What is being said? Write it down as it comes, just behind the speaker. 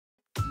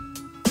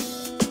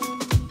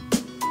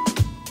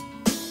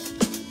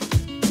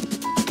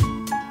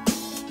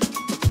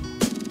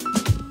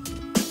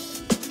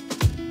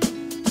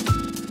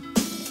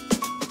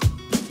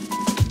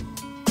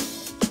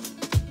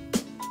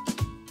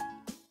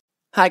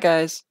Hi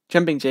guys,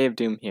 Jumping Jay of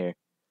Doom here.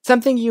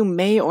 Something you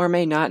may or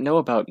may not know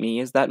about me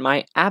is that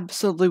my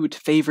absolute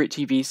favorite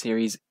TV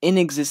series in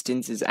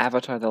existence is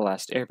Avatar: The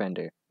Last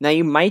Airbender. Now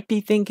you might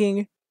be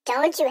thinking,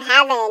 don't you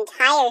have an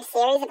entire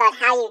series about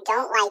how you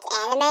don't like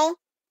anime?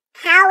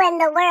 How in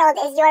the world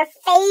is your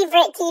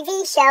favorite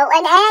TV show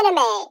an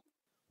anime?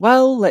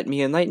 well, let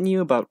me enlighten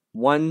you about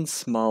one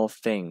small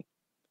thing.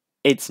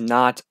 It's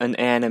not an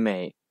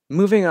anime.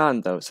 Moving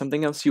on though,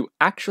 something else you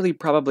actually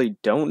probably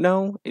don't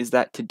know is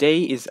that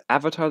today is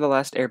Avatar: The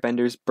Last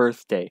Airbender's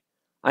birthday.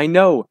 I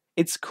know,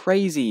 it's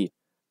crazy.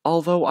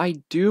 Although I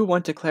do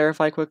want to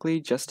clarify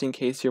quickly, just in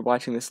case you're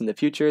watching this in the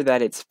future,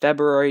 that it's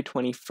February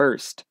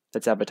 21st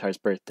that's Avatar's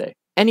birthday.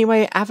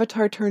 Anyway,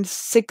 Avatar turned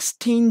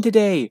 16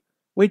 today,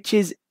 which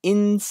is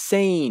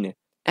insane.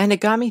 And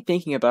it got me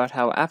thinking about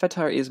how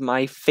Avatar is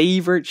my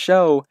favorite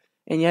show,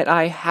 and yet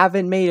I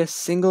haven't made a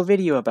single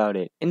video about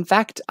it. In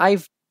fact,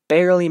 I've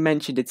barely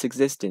mentioned its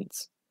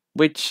existence,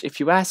 which, if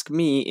you ask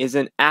me, is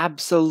an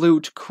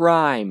absolute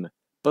crime.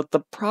 But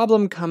the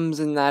problem comes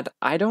in that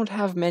I don't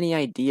have many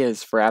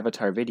ideas for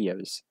Avatar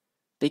videos,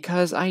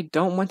 because I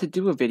don't want to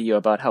do a video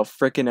about how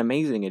frickin'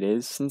 amazing it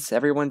is, since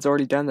everyone's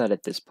already done that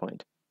at this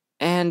point.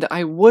 And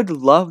I would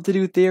love to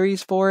do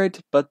theories for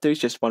it, but there's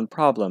just one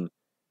problem.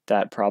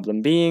 That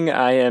problem being,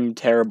 I am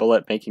terrible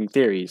at making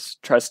theories.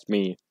 Trust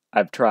me,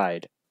 I've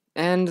tried.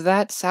 And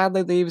that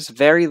sadly leaves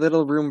very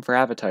little room for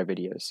Avatar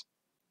videos.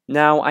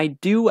 Now, I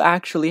do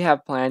actually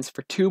have plans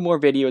for 2 more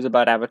videos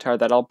about Avatar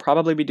that I'll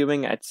probably be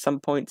doing at some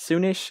point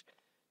soonish,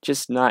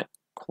 just not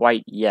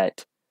quite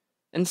yet.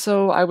 And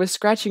so I was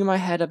scratching my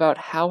head about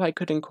how I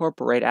could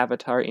incorporate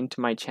Avatar into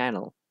my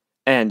channel.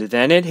 And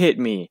then it hit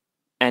me.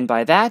 And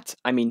by that,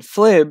 I mean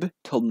Flib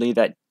told me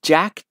that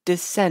Jack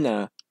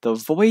Sena, the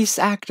voice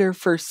actor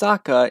for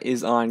Sokka,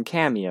 is on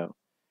Cameo.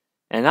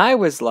 And I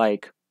was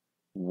like,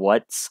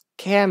 what's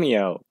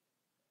Cameo?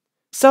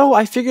 So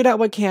I figured out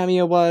what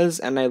Cameo was,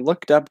 and I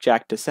looked up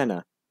Jack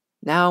Sena.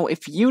 Now,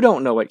 if you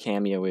don't know what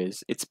Cameo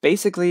is, it's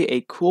basically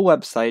a cool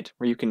website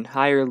where you can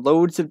hire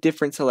loads of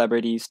different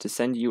celebrities to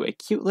send you a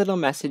cute little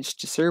message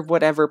to serve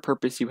whatever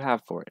purpose you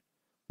have for it.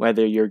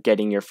 Whether you're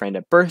getting your friend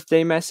a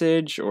birthday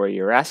message, or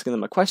you're asking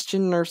them a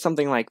question, or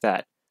something like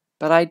that.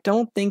 But I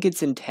don't think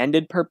its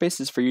intended purpose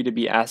is for you to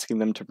be asking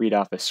them to read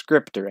off a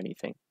script or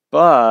anything.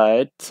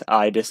 But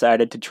I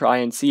decided to try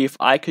and see if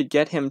I could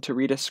get him to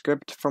read a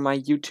script for my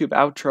YouTube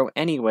outro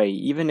anyway,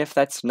 even if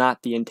that's not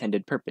the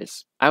intended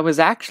purpose. I was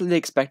actually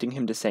expecting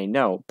him to say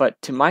no, but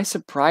to my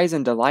surprise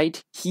and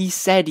delight, he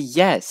said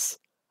yes!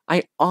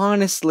 I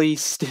honestly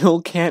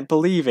still can't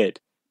believe it!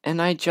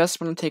 And I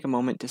just want to take a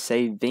moment to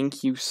say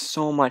thank you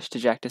so much to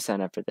Jack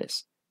Sena for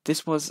this.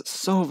 This was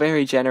so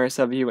very generous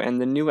of you,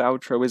 and the new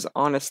outro is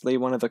honestly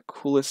one of the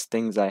coolest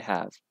things I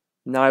have.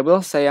 Now, I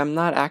will say I'm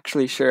not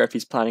actually sure if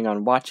he's planning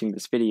on watching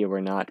this video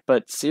or not,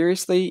 but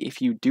seriously, if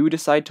you do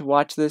decide to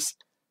watch this,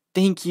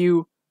 thank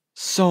you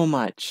so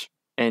much.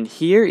 And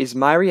here is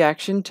my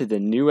reaction to the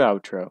new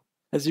outro.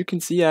 As you can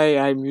see,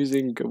 I'm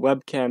using a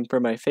webcam for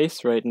my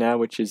face right now,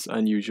 which is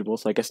unusual,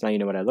 so I guess now you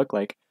know what I look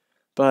like.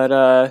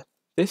 But,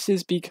 this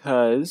is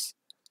because,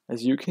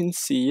 as you can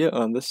see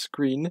on the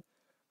screen,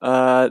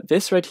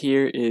 this right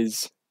here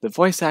is the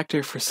voice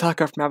actor for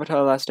Sokka from Avatar: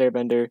 The Last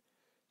Airbender,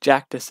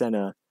 Jack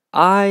Sena.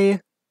 I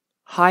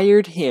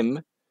hired him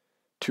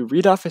to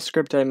read off a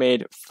script I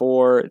made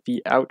for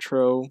the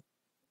outro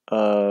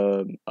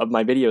of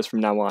my videos from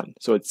now on.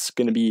 So it's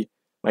gonna be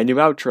my new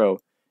outro,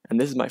 and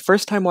this is my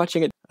first time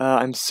watching it.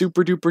 I'm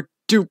super duper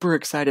duper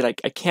excited.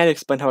 I can't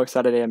explain how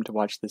excited I am to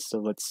watch this, so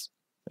let's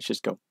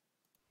just go.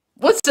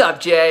 What's up,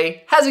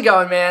 Jay? How's it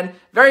going, man?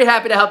 Very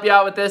happy to help you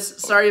out with this.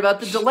 Sorry about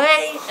the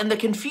delay and the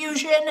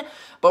confusion,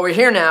 but we're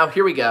here now.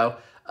 Here we go.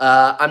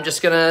 I'm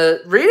just gonna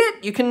read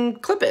it. You can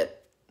clip it.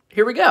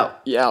 Here we go.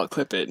 Yeah, I'll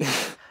clip it.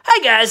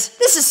 Hi guys,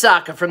 this is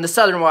Sokka from the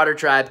Southern Water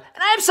Tribe,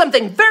 and I have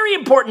something very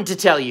important to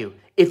tell you.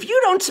 If you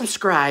don't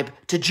subscribe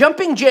to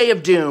Jumping Jay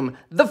of Doom,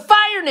 the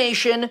Fire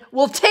Nation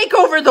will take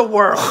over the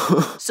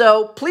world.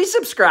 So please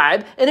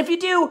subscribe, and if you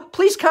do,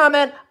 please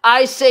comment,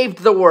 I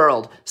saved the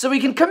world, so we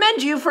can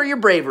commend you for your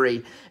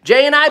bravery.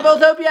 Jay and I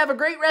both hope you have a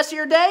great rest of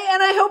your day,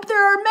 and I hope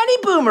there are many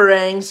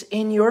boomerangs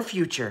in your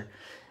future.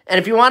 And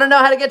if you want to know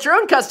how to get your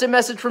own custom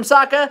message from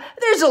Sokka,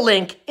 there's a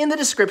link in the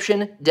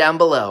description down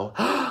below.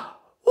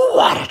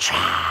 Water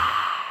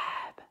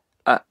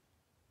Tribe!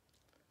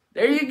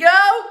 There you go!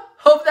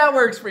 Hope that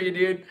works for you,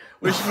 dude.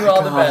 Wishing you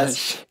all the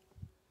best.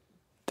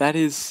 That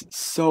is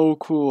so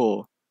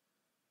cool.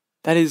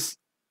 That is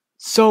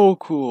so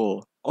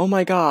cool. Oh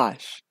my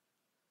gosh.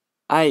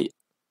 Thank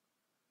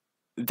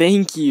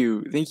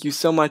you. Thank you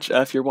so much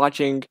if you're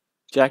watching,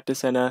 Jack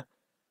Sena.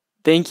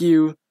 Thank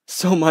you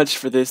so much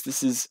for this.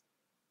 This is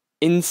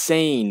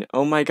insane.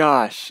 Oh my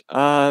gosh.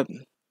 Yeah,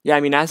 I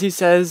mean, as he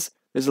says,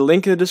 there's a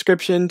link in the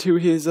description to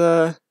his,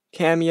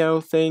 Cameo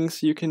thing,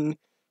 so you can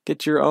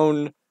get your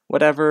own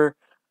whatever.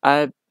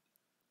 I'm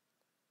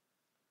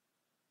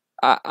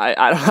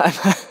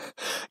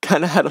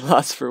kind of at a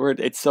loss for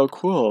words. It's so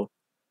cool.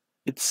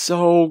 It's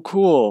so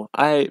cool.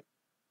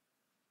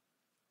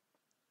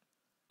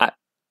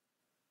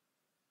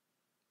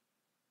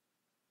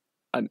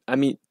 I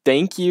mean,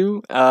 thank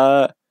you.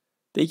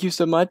 Thank you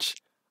so much.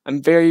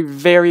 I'm very,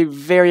 very,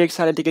 very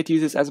excited to get to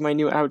use this as my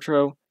new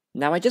outro.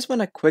 Now I just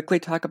want to quickly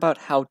talk about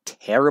how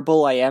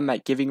terrible I am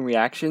at giving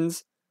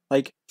reactions.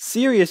 Like,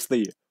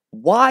 seriously,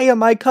 why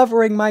am I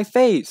covering my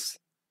face?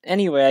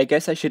 Anyway, I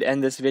guess I should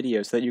end this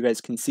video so that you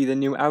guys can see the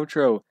new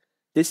outro.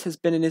 This has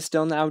been and is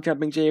still now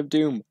Jumping Jay of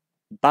Doom.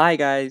 Bye,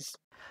 guys.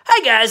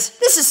 Hi guys,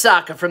 this is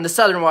Sokka from the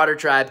Southern Water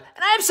Tribe,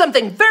 and I have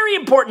something very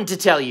important to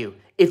tell you.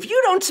 If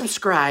you don't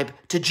subscribe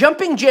to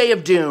Jumping Jay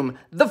of Doom,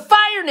 the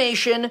Fire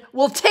Nation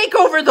will take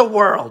over the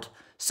world.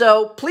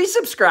 So please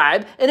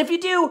subscribe, and if you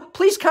do,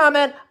 please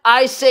comment,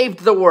 "I saved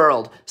the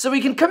world," so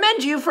we can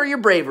commend you for your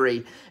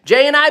bravery.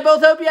 Jay and I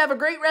both hope you have a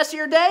great rest of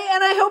your day,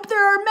 and I hope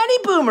there are many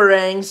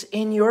boomerangs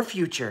in your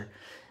future.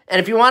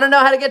 And if you want to know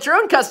how to get your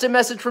own custom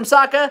message from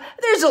Sokka,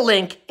 there's a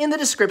link in the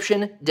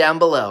description down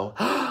below.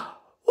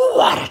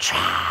 Water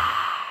Tribe!